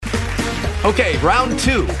Okay, round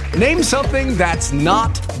two. Name something that's not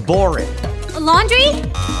boring. A laundry?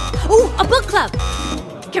 Ooh, a book club.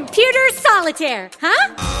 Computer solitaire,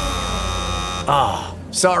 huh? Ah,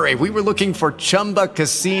 sorry, we were looking for Chumba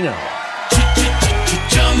Casino.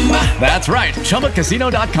 That's right,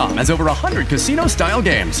 ChumbaCasino.com has over 100 casino-style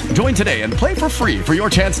games. Join today and play for free for your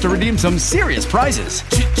chance to redeem some serious prizes.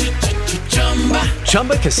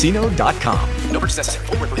 ChumbaCasino.com. No purchase necessary.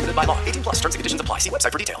 Void where prohibited by law. 18 plus. Terms and conditions apply. See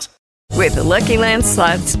website for details. With the Lucky Land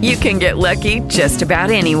Slots, you can get lucky just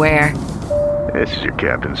about anywhere. This is your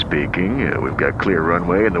captain speaking. We've got clear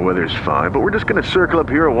runway and the weather's fine, but we're just going to circle up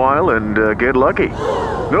here a while and get lucky.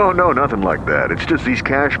 No, nothing like that. It's just these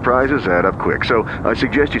cash prizes add up quick. So I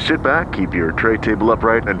suggest you sit back, keep your tray table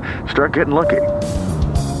upright, and start getting lucky.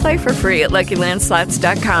 Play for free at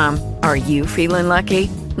LuckyLandSlots.com. Are you feeling lucky?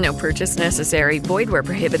 No purchase necessary. Void where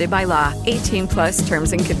prohibited by law. 18 plus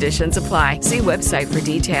terms and conditions apply. See website for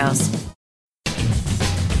details.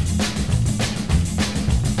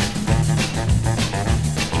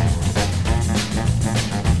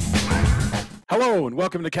 Hello and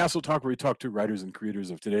welcome to Castle Talk, where we talk to writers and creators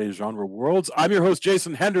of today's genre worlds. I'm your host,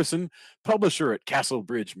 Jason Henderson, publisher at Castle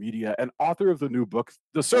Bridge Media and author of the new book,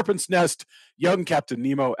 The Serpent's Nest, Young Captain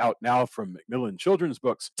Nemo, out now from Macmillan Children's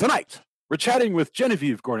Books. Tonight, we're chatting with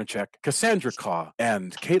Genevieve Gornichek, Cassandra Kaw,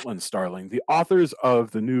 and Caitlin Starling, the authors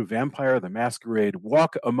of the new Vampire the Masquerade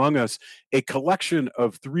Walk Among Us, a collection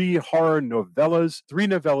of 3 horror novellas, 3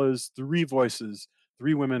 voices,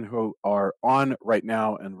 3 women who are on right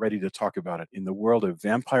now and ready to talk about it in the world of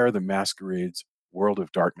Vampire the Masquerade's World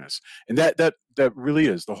of Darkness. And that really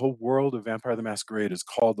is, the whole world of Vampire the Masquerade is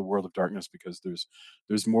called the World of Darkness because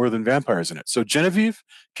there's more than vampires in it. So Genevieve,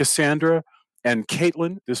 Cassandra, and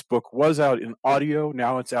Caitlin, this book was out in audio.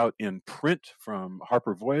 Now it's out in print from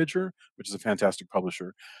Harper Voyager, which is a fantastic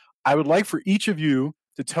publisher. I would like for each of you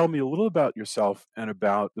to tell me a little about yourself and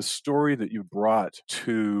about the story that you brought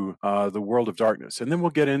to the World of Darkness. And then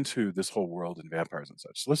we'll get into this whole world and vampires and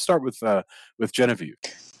such. So let's start with Genevieve.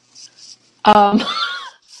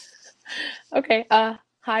 Okay. Hi,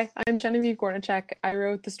 I'm Genevieve Gornichek. I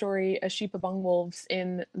wrote the story A Sheep Among Wolves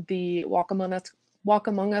in the Walk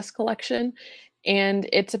Among Us collection. And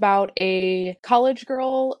it's about a college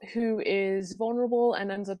girl who is vulnerable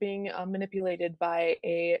and ends up being manipulated by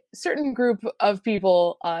a certain group of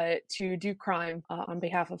people to do crime on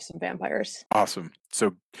behalf of some vampires. Awesome.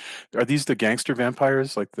 So, are these the gangster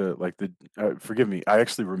vampires? Forgive me. I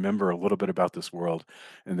actually remember a little bit about this world,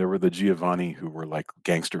 and there were the Giovanni who were like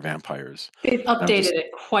gangster vampires. They've updated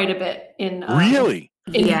it quite a bit in really.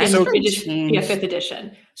 In 5th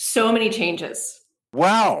edition. So many changes.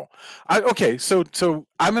 Wow. So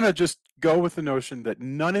I'm going to just go with the notion that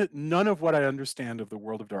none of what I understand of the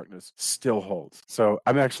World of Darkness still holds. So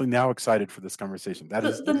I'm actually now excited for this conversation.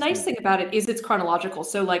 The nice thing about it is it's chronological.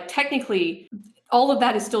 So like technically all of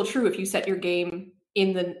that is still true if you set your game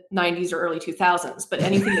in the 90s or early 2000s, but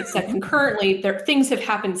anything that's set concurrently, things have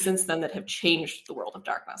happened since then that have changed the World of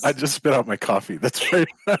Darkness. I just spit out my coffee. That's right.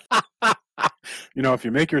 If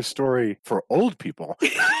you make your story for old people,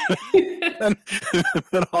 then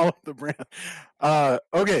all of the brand.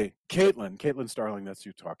 Okay, Caitlin Starling, that's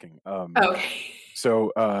you talking. Okay.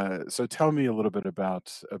 So tell me a little bit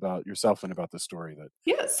about yourself and about the story that.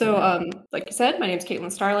 Yeah. So, like you said, my name's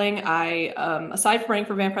Caitlin Starling. I, aside from writing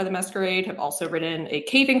for Vampire the Masquerade, have also written a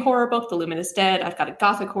caving horror book, The Luminous Dead. I've got a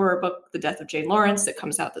gothic horror book, The Death of Jane Lawrence, that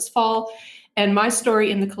comes out this fall. And my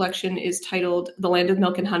story in the collection is titled The Land of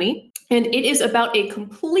Milk and Honey. And it is about a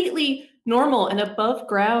completely normal and above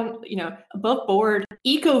board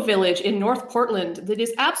eco village in North Portland that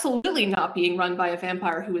is absolutely not being run by a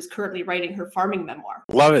vampire who is currently writing her farming memoir.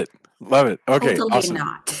 Love it. Okay, totally awesome.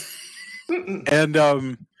 Not.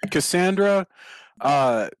 And Cassandra,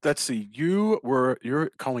 let's see.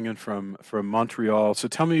 You're calling in from Montreal. So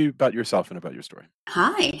tell me about yourself and about your story.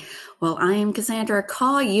 Hi. Well, I am Cassandra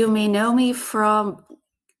Kaw. You may know me from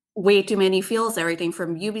way too many fields, everything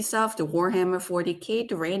from Ubisoft to Warhammer 40K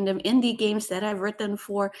to random indie games that I've written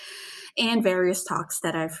for, and various talks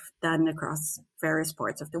that I've done across various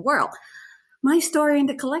parts of the world. My story in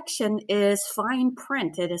the collection is fine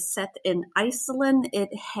print. It is set in Iceland.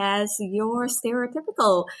 It has your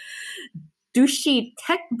stereotypical douchey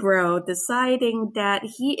tech bro deciding that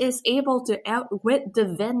he is able to outwit the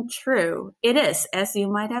Ventrue. It is, as you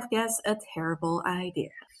might have guessed, a terrible idea.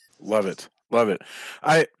 Love it.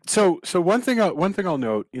 So one thing I'll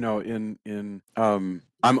note, I'm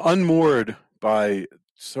unmoored by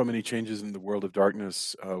so many changes in the World of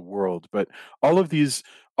Darkness world, but all of these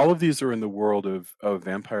are in the world of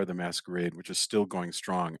Vampire the Masquerade, which is still going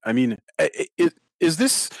strong. I mean,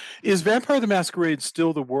 Is Vampire the Masquerade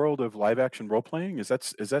still the world of live action role playing? Is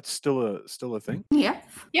that still a thing? Yeah.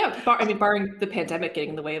 Barring the pandemic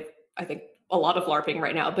getting in the way of, I think, a lot of LARPing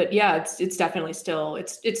right now. But yeah, it's definitely still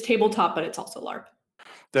it's tabletop, but it's also LARP.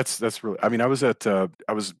 That's really. I mean, I was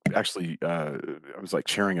actually like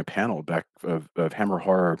chairing a panel back of Hammer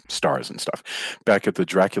Horror stars and stuff back at the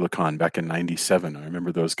Dracula Con back in '97. I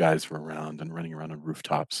remember those guys were around and running around on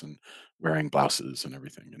rooftops and wearing blouses and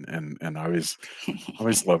everything. And I always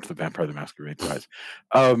loved the Vampire the Masquerade guys.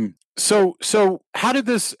 So how did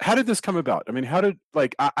this come about? I mean,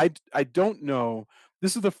 I don't know.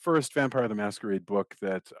 This is the first Vampire the Masquerade book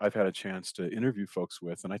that I've had a chance to interview folks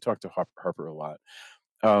with, and I talked to Harper a lot.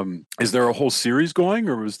 Is there a whole series going,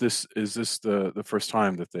 or is this the first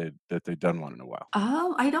time that they've done one in a while?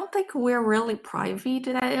 I don't think we're really privy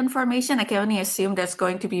to that information. I can only assume there's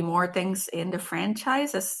going to be more things in the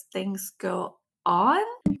franchise as things go on,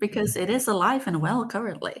 because it is alive and well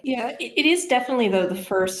currently. Yeah, it is definitely though the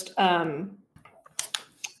first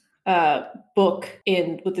book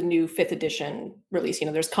with the new 5th edition release.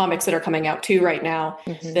 There's comics that are coming out too right now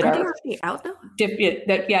that are they already out though?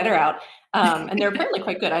 They're out. And they're apparently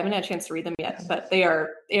quite good. I haven't had a chance to read them yet, but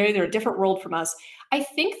they're a different world from us. I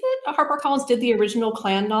think that HarperCollins did the original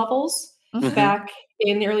Clan novels back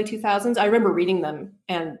in the early 2000s. I remember reading them,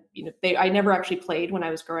 and I never actually played when I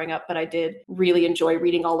was growing up, but I did really enjoy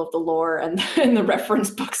reading all of the lore and the reference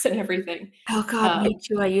books and everything. Oh God, me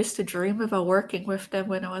too. I used to dream about working with them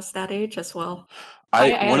when I was that age as well.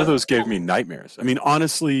 One of those gave me nightmares. I mean,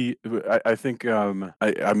 honestly, I think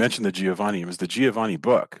I mentioned the Giovanni. It was the Giovanni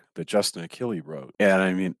book that Justin Achille wrote. And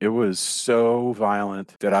I mean, it was so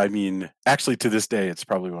violent that, actually to this day, it's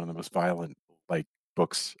probably one of the most violent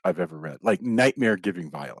books I've ever read. Nightmare giving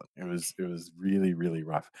violent. It was really, really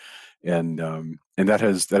rough. And that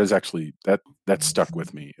has actually that stuck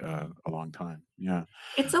with me a long time. Yeah.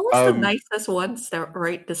 It's always the nicest ones that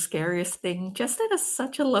write the scariest thing, just that is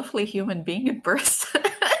such a lovely human being in person.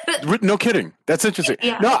 No kidding. That's interesting.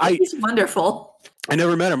 Yeah, no, he's wonderful. I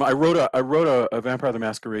never met him. I wrote a Vampire the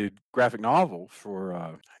Masquerade graphic novel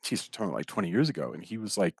for like 20 years ago, and he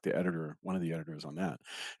was like one of the editors on that. And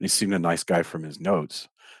he seemed a nice guy from his notes,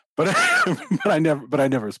 but I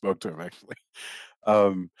never spoke to him actually.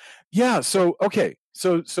 Yeah. So okay.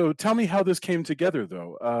 So tell me how this came together,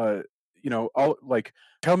 though.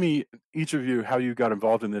 Tell me, each of you, how you got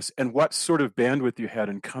involved in this and what sort of bandwidth you had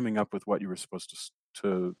in coming up with what you were supposed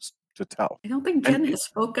to tell. I don't think Jen has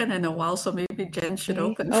spoken in a while, so maybe Jen should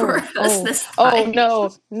open for us this time.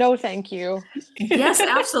 No, thank you. Yes,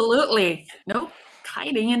 absolutely. No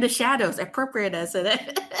hiding in the shadows, appropriate as it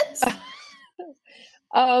is.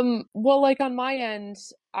 Well, on my end,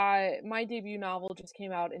 my debut novel just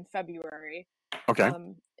came out in February. Okay.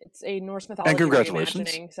 It's a Norse mythology and congratulations.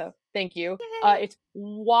 reimagining, so thank you. It's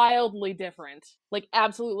wildly different,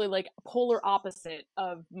 absolutely polar opposite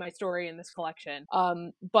of my story in this collection.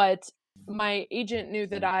 But my agent knew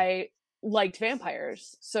that I liked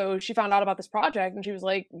vampires, so she found out about this project and she was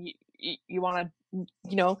like, you want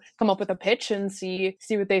to come up with a pitch and see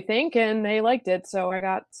what they think, and they liked it, so I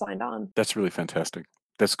got signed on. That's really fantastic.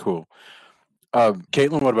 That's cool.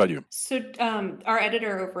 Caitlin, what about you? So our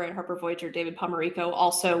editor over at Harper Voyager, David Pomerico,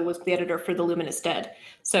 also was the editor for The Luminous Dead.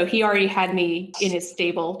 So he already had me in his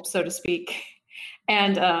stable, so to speak.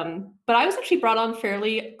 And but I was actually brought on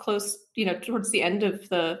fairly close, towards the end of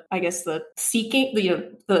the seeking,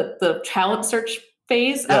 the talent search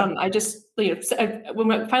phase. Yeah. I just,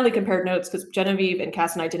 when I finally compared notes, because Genevieve and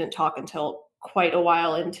Cass and I didn't talk until quite a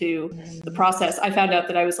while into the process, I found out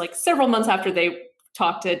that I was several months after they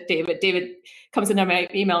talked to David. David comes into my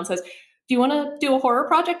email and says, "Do you want to do a horror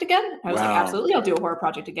project again?" I was like, "Absolutely, I'll do a horror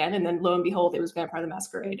project again." And then lo and behold, it was Vampire the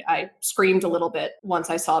Masquerade. I screamed a little bit once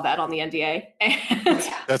I saw that on the NDA. And,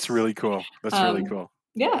 that's really cool. That's really cool.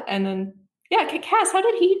 Yeah. And then, Cass, how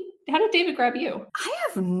did David grab you? I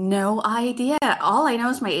have no idea. All I know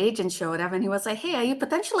is my agent showed up and he was like, "Hey, are you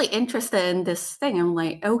potentially interested in this thing?" I'm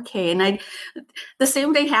like, "Okay." And the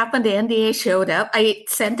same thing happened. The NDA showed up. I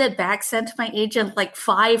sent it back, sent my agent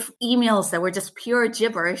 5 emails that were just pure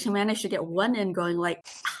gibberish. He managed to get one in going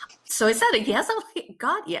so I said yes. I'm like,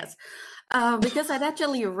 God, yes. Because I'd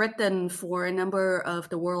actually written for a number of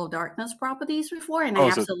the World of Darkness properties before, and I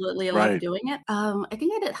absolutely love doing it. I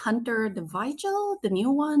think I did Hunter the Vigil, the new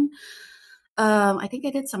one. I think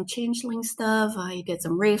I did some Changeling stuff. I did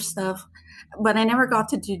some Wraith stuff, but I never got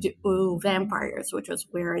to do vampires, which was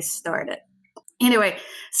where I started. Anyway,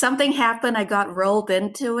 something happened. I got rolled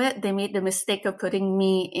into it. They made the mistake of putting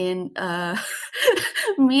me in a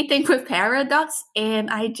meeting with Paradox, and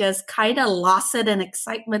I just kind of lost it in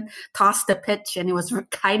excitement, tossed the pitch, and it was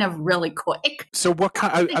kind of really quick. So what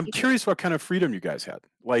kind? I'm curious what kind of freedom you guys had.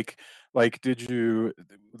 Like, did you,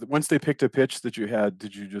 once they picked a pitch that you had,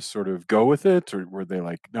 did you just sort of go with it, or were they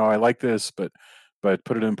like, no, I like this, but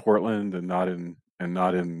put it in Portland and not in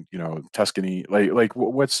Tuscany? Like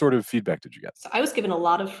what sort of feedback did you get? So I was given a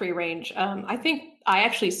lot of free range. I think I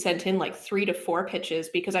actually sent in like 3 to 4 pitches,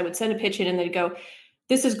 because I would send a pitch in and they'd go,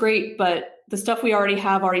 this is great, but the stuff we already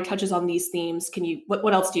have already touches on these themes. Can you,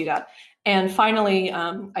 what else do you got? And finally,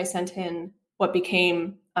 I sent in what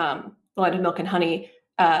became The Land of Milk and Honey.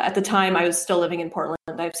 At the time, I was still living in Portland.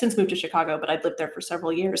 I've since moved to Chicago, but I'd lived there for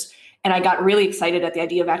several years. And I got really excited at the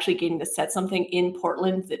idea of actually getting to set something in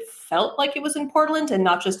Portland that felt like it was in Portland and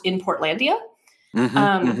not just in Portlandia.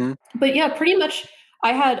 But yeah, pretty much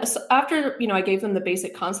I had, after, I gave them the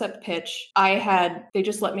basic concept pitch, they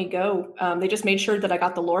just let me go. They just made sure that I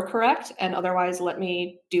got the lore correct, and otherwise let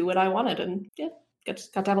me do what I wanted. And yeah, got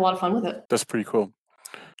to have a lot of fun with it. That's pretty cool.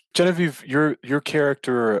 Genevieve, your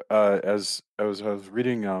character, as I was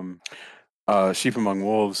reading Sheep Among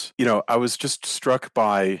Wolves, I was just struck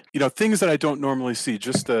by things that I don't normally see.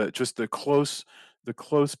 Just the close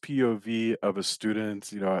POV of a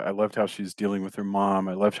student. I loved how she's dealing with her mom.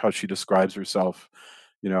 I loved how she describes herself.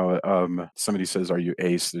 Somebody says, "Are you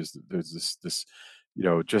Ace?" There's this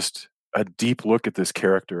just a deep look at this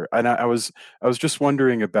character, and I was just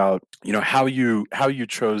wondering about how you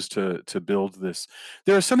chose to build this.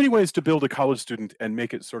 There are so many ways to build a college student and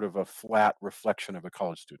make it sort of a flat reflection of a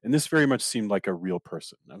college student, and this very much seemed like a real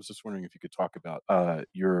person. I was just wondering if you could talk about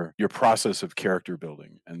your process of character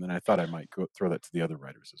building, and then I thought I might throw that to the other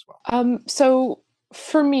writers as well. So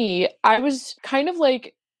for me, I was kind of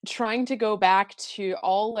like trying to go back to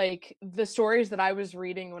all like the stories that I was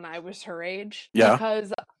reading when I was her age. Yeah.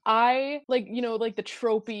 Because I like the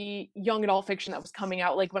tropey young adult fiction that was coming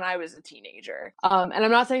out like when I was a teenager. And I'm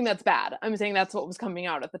not saying that's bad. I'm saying that's what was coming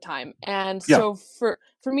out at the time. And so for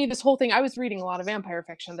me, this whole thing, I was reading a lot of vampire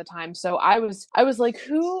fiction at the time. So I was like,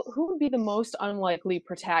 who would be the most unlikely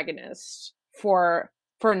protagonist for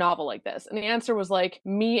a novel like this? And the answer was like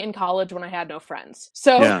me in college when I had no friends.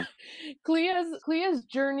 So Clea's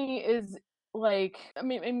journey is like, I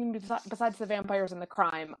mean, besides the vampires and the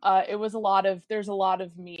crime, there's a lot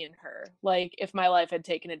of me in her, like if my life had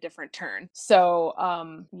taken a different turn. So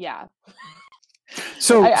yeah.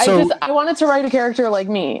 So I wanted to write a character like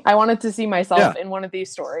me. I wanted to see myself in one of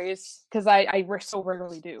these stories, because I so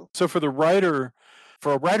rarely do. So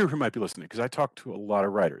for a writer who might be listening, because I talk to a lot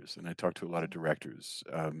of writers and I talk to a lot of directors,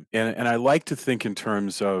 and I like to think in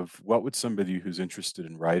terms of what would somebody who's interested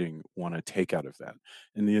in writing want to take out of that.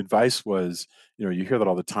 And the advice was, you hear that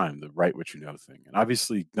all the time, the write what you know thing. And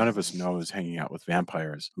obviously none of us knows hanging out with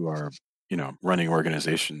vampires who are, running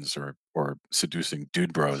organizations or seducing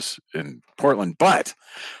dude bros in Portland, but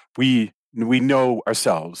we know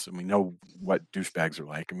ourselves, and we know what douchebags are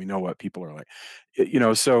like, and we know what people are like,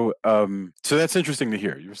 so that's interesting to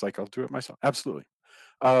hear. You're just like, I'll do it myself. Absolutely.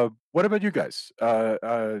 What about you guys?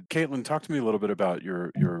 Caitlin, talk to me a little bit about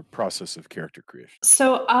your process of character creation.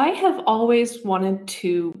 So I have always wanted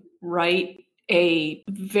to write a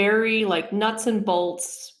very like nuts and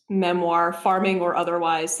bolts memoir, farming or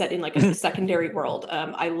otherwise, set in like a secondary world.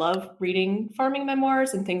 I love reading farming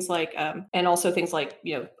memoirs and things like, and also things like,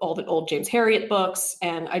 all the old James Herriot books.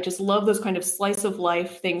 And I just love those kind of slice of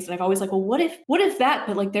life things. And I've always like, well, what if that,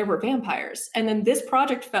 but like there were vampires? And then this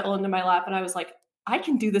project fell into my lap and I was like, I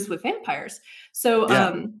can do this with vampires. So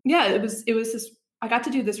it was this, I got to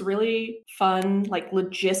do this really fun, like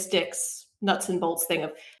logistics nuts and bolts thing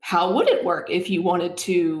of how would it work if you wanted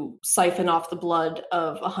to siphon off the blood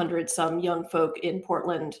of 100-some young folk in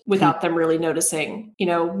Portland without them really noticing.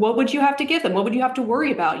 What would you have to give them? What would you have to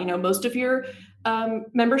worry about? Most of your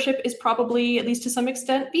membership is probably, at least to some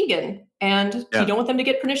extent, vegan, and you don't want them to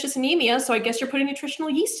get pernicious anemia, so I guess you're putting nutritional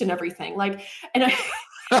yeast in everything. And I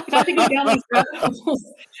got to go down these rabbit holes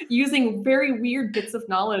using very weird bits of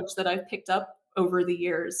knowledge that I've picked up over the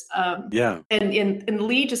years. And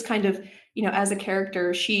Lee just kind of, as a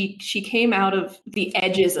character, she came out of the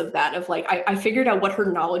edges of that, of like, I figured out what her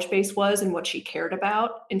knowledge base was and what she cared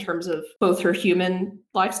about in terms of both her human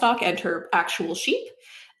livestock and her actual sheep.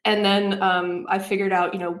 And then I figured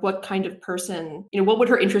out, what kind of person, what would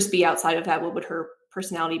her interest be outside of that? What would her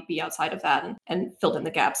personality be outside of that? And filled in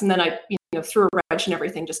the gaps. And then I, threw a wrench and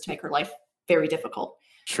everything just to make her life very difficult.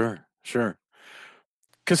 Sure.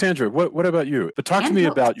 Cassandra, what about you? But talk to me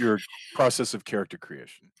about your process of character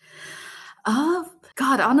creation.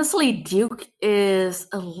 God, honestly, Duke is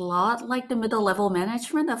a lot like the middle level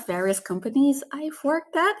management of various companies I've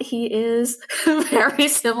worked at. He is very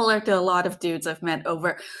similar to a lot of dudes I've met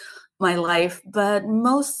over my life, but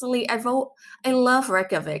mostly I love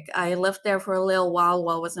Reykjavik. I lived there for a little while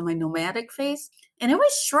I was in my nomadic phase, and it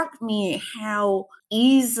always struck me how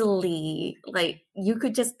easily like you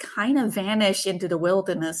could just kind of vanish into the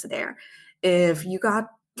wilderness there. If you got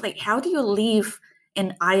like, how do you leave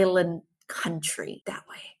an island country that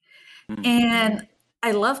way? And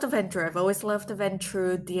I loved Adventure. I've always loved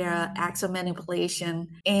Adventure, the acts of manipulation.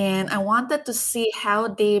 And I wanted to see how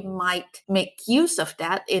they might make use of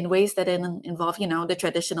that in ways that didn't involve, the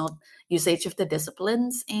traditional usage of the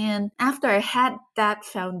disciplines. And after I had that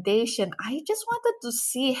foundation, I just wanted to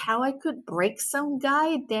see how I could break some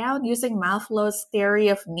guy down using Maslow's theory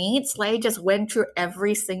of needs. Like I just went through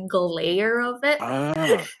every single layer of it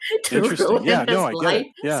to interesting. ruin Yeah, his no, I get life.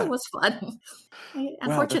 it. Yeah. So it was fun. Wow,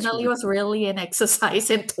 Unfortunately, it was really an exercise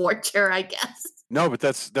in torture, I guess. No, but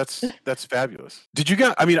that's fabulous. Did you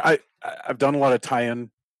get? I mean, I've done a lot of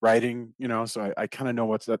tie-in writing, so I kind of know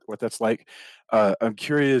what that's like. I'm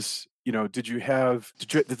curious. Did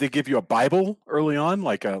they give you a Bible early on,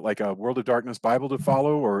 like a World of Darkness Bible to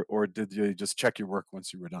follow, or did you just check your work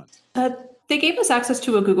once you were done? They gave us access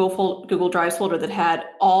to a Google Drive folder that had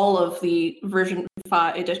all of the version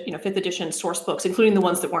 5 5th edition source books, including the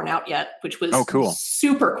ones that weren't out yet, which was cool.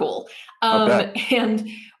 Super cool. And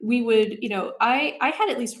we would, I had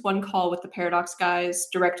at least one call with the Paradox guys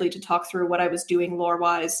directly to talk through what I was doing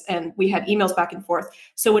lore-wise, and we had emails back and forth.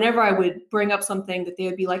 So whenever I would bring up something that they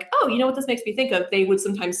would be like, oh, you know what this makes me think of, they would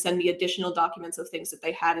sometimes send me additional documents of things that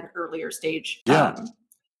they had in earlier stages,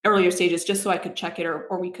 just so I could check it,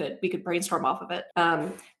 or we could brainstorm off of it.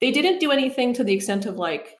 They didn't do anything to the extent of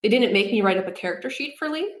they didn't make me write up a character sheet for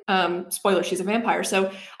Lee. Spoiler, she's a vampire.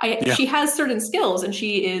 So she has certain skills, and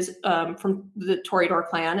she is from the Toreador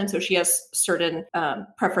clan. And so she has certain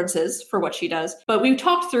preferences for what she does. But we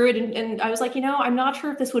talked through it, and I was like, I'm not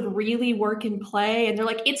sure if this would really work in play. And they're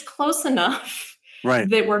like, it's close enough. Right.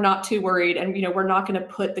 That we're not too worried. And, we're not going to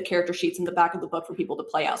put the character sheets in the back of the book for people to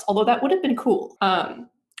play out. Although that would have been cool.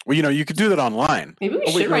 Well, you could do that online. Maybe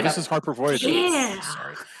we should write this is Harper Voyager. Yeah.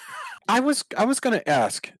 Sorry. I was going to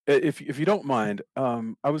ask if you don't mind.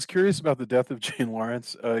 I was curious about the death of Jane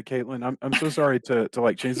Lawrence, Caitlin. I'm so sorry to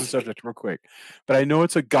change the subject real quick, but I know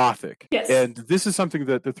it's a Gothic, yes, and this is something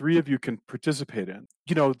that the three of you can participate in.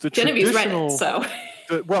 The Genevieve's traditional. Read it,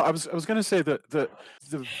 so. I was going to say that the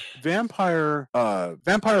vampire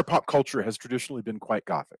pop culture has traditionally been quite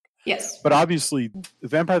Gothic. Yes. But obviously, the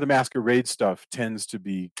Vampire the Masquerade stuff tends to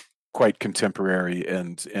be quite contemporary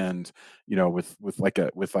and with like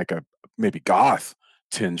a maybe goth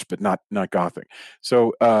tinge, but not Gothic.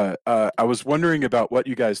 So I was wondering about what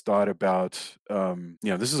you guys thought about.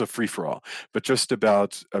 This is a free for all, but just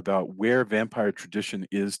about where vampire tradition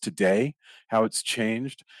is today, how it's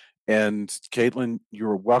changed. And Caitlin,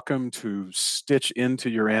 you're welcome to stitch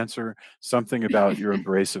into your answer something about your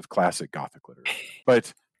embrace of classic Gothic literature.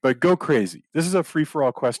 But go crazy. This is a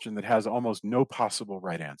free-for-all question that has almost no possible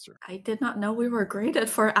right answer. I did not know we were graded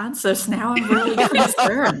for answers. Now I'm really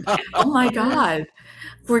concerned. Oh my God.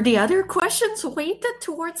 Were the other questions weighted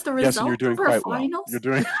towards the results you're doing of our quite finals?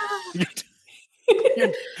 Well.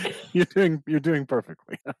 You're doing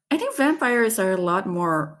perfectly. I think vampires are a lot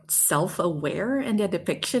more self-aware in their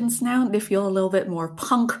depictions now. They feel a little bit more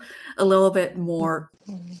punk, a little bit more,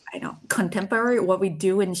 contemporary. What we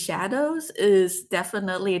do in Shadows is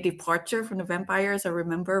definitely a departure from the vampires I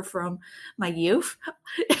remember from my youth.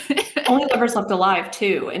 Only Lovers Left Alive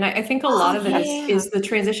too, and I think a lot of it is the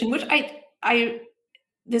transition, which I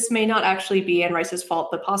this may not actually be Anne Rice's fault,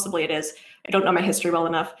 but possibly it is. I don't know my history well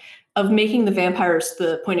enough, of making the vampires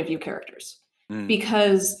the point of view characters.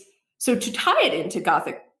 Because, so to tie it into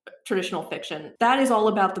Gothic traditional fiction, that is all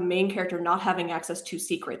about the main character not having access to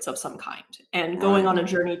secrets of some kind and going on a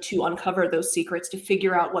journey to uncover those secrets, to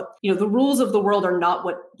figure out what, the rules of the world are not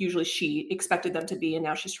what usually she expected them to be, and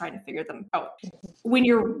now she's trying to figure them out. When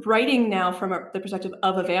you're writing now from the perspective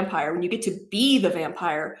of a vampire, when you get to be the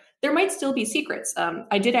vampire, there might still be secrets.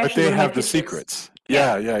 I did actually. But they have the secrets.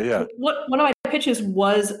 Yeah. One of my pitches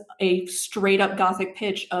was a straight up Gothic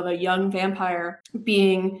pitch of a young vampire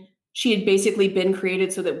she had basically been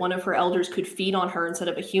created so that one of her elders could feed on her instead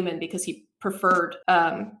of a human because he preferred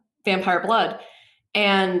vampire blood.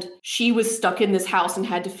 And she was stuck in this house and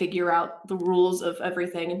had to figure out the rules of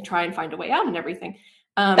everything and try and find a way out and everything.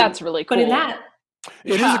 That's really cool. But in that,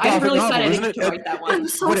 it is a Gothic I'm really novel, sad I isn't didn't it? write that one. I'm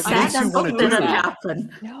so sad that book didn't happen.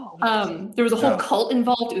 No. There was a whole cult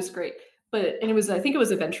involved. It was great. and I think it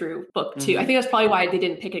was a Ventrue book too. I think that's probably why they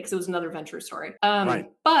didn't pick it, because it was another Ventrue story. Right.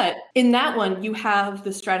 But in that one, you have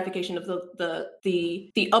the stratification of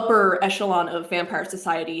the upper echelon of vampire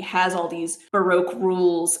society has all these Baroque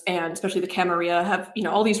rules, and especially the Camarilla have,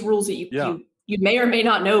 all these rules that you may or may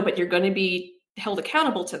not know, but you're going to be held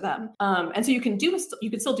accountable to them. And so you can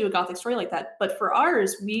still do a Gothic story like that. But for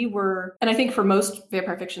ours, and I think for most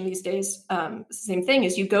vampire fiction these days, it's the same thing,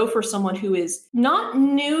 is you go for someone who is not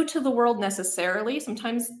new to the world necessarily.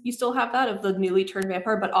 Sometimes you still have that of the newly turned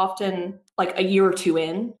vampire, but often like a year or two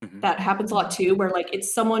in, that happens a lot too, where like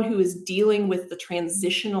it's someone who is dealing with the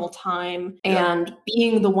transitional time and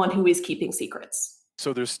being the one who is keeping secrets.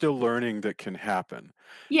 So there's still learning that can happen.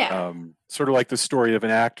 Yeah. Sort of like the story of an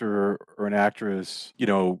actor or an actress,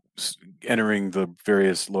 entering the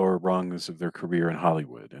various lower rungs of their career in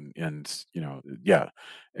Hollywood. And yeah,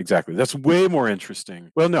 exactly. That's way more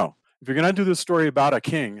interesting. Well, no. If you're going to do this story about a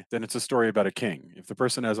king, then it's a story about a king. If the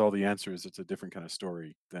person has all the answers, it's a different kind of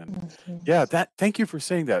story. Then, thank you for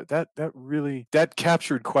saying that. That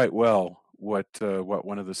captured quite well what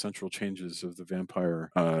one of the central changes of the vampire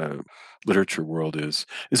literature world is.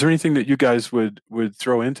 Is there anything that you guys would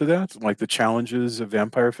throw into that, like the challenges of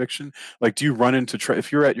vampire fiction? Like, do you run into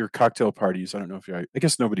if you're at your cocktail parties? I don't know if I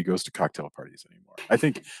guess nobody goes to cocktail parties anymore. I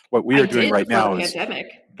think what we are doing right now is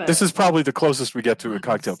this is probably the closest we get to a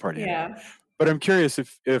cocktail party. Yeah. Anymore. But I'm curious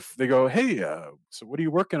if they go, hey, so what are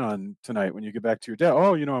you working on tonight when you get back to your dad?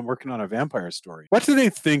 Oh, I'm working on a vampire story. What do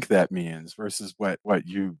they think that means versus what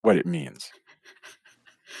it means?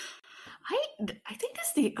 I think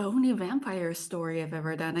it's the only vampire story I've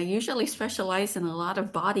ever done. I usually specialize in a lot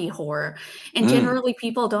of body horror, and generally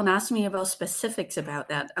people don't ask me about specifics about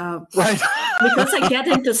that. Right. Because I get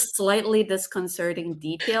into slightly disconcerting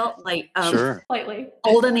detail, like slightly.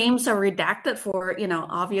 All the names are redacted for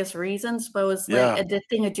obvious reasons, but it was like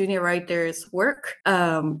editing a junior writer's work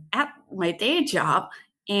at my day job,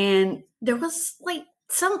 and there was like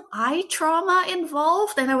some eye trauma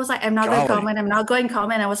involved, and I was like, I'm not going to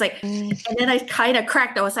comment. I was like, and then I kind of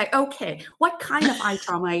cracked. I was like, okay, what kind of eye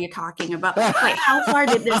trauma are you talking about? Like, how far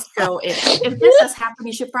did this go? If this has happened,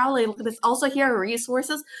 you should probably look at this. Also, here are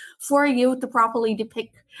resources for you to properly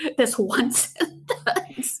depict this one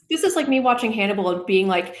sentence. This is like me watching Hannibal and being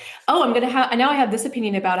like, oh, now I have this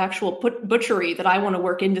opinion about actual butchery that I want to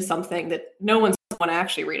work into something that no one's want to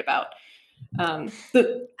actually read about. Your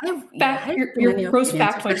gross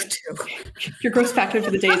factoid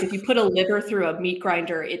for the day is if you put a liver through a meat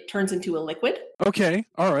grinder, it turns into a liquid. Okay,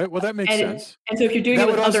 all right. Well, that makes sense. And so if you're doing it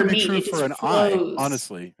with other meat, it just for an flows. eye.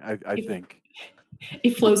 Honestly, I think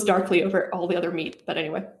it flows darkly over all the other meat. But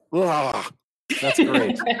anyway, that's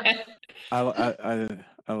great. I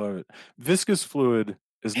love it. Viscous fluid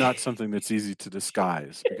is not something that's easy to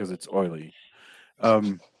disguise because it's oily.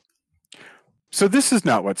 So this is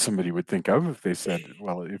not what somebody would think of if they said,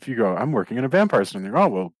 well, if you go, I'm working in a vampire story, and they're, oh,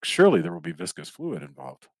 well, surely there will be viscous fluid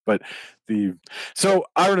involved. But so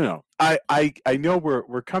I don't know. I know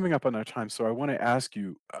we're coming up on our time, so I want to ask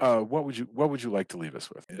you, what would you like to leave us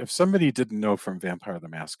with? If somebody didn't know from Vampire the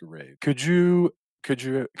Masquerade, could you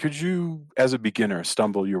as a beginner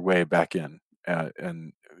stumble your way back in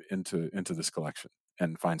and into this collection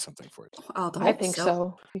and find something for it? I think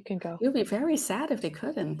so. You can go. You'd be very sad if they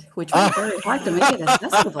couldn't, which would be very hard to make it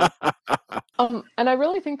accessible. And I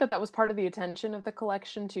really think that was part of the intention of the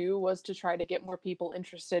collection too, was to try to get more people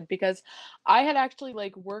interested, because I had actually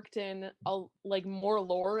worked in more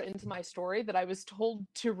lore into my story that I was told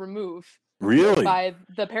to remove. Really? By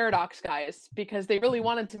the Paradox guys, because they really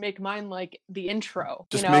wanted to make mine like the intro.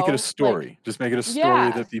 Just make it a story. Just make it a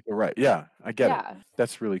story that people write. Yeah, I get it.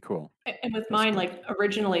 That's really cool. And with mine,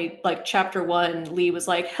 originally, chapter 1, Lee was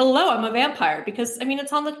like, hello, I'm a vampire, because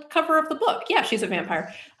it's on the cover of the book. Yeah, she's a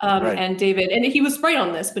vampire. Right. And David, and he was right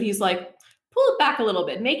on this, but he's like, pull it back a little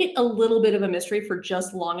bit, make it a little bit of a mystery for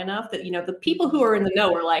just long enough that, the people who are in the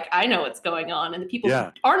know are like, I know what's going on. And the people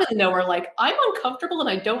who aren't in the know are like, I'm uncomfortable and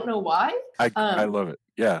I don't know why. I love it.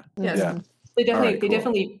 Yeah. Yes. Yeah. They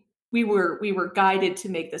definitely, we were guided to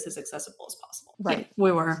make this as accessible as possible. Right.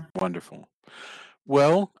 We were. Wonderful.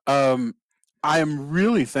 Well, I am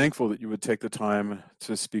really thankful that you would take the time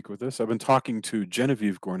to speak with us. I've been talking to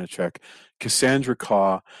Genevieve Gornichek, Cassandra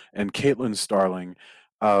Kaw, and Caitlin Starling.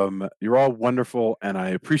 You're all wonderful, and I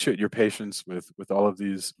appreciate your patience with all of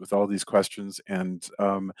these questions. And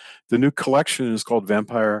the new collection is called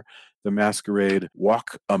Vampire the Masquerade: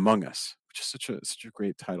 Walk Among Us, which is such a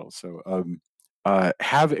great title. So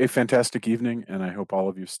have a fantastic evening, and I hope all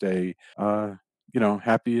of you stay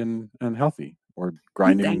happy and healthy, or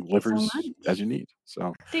grinding livers as you need.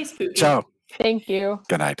 So stay spooky. Ciao. Thank you.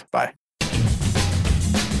 Good night. Bye.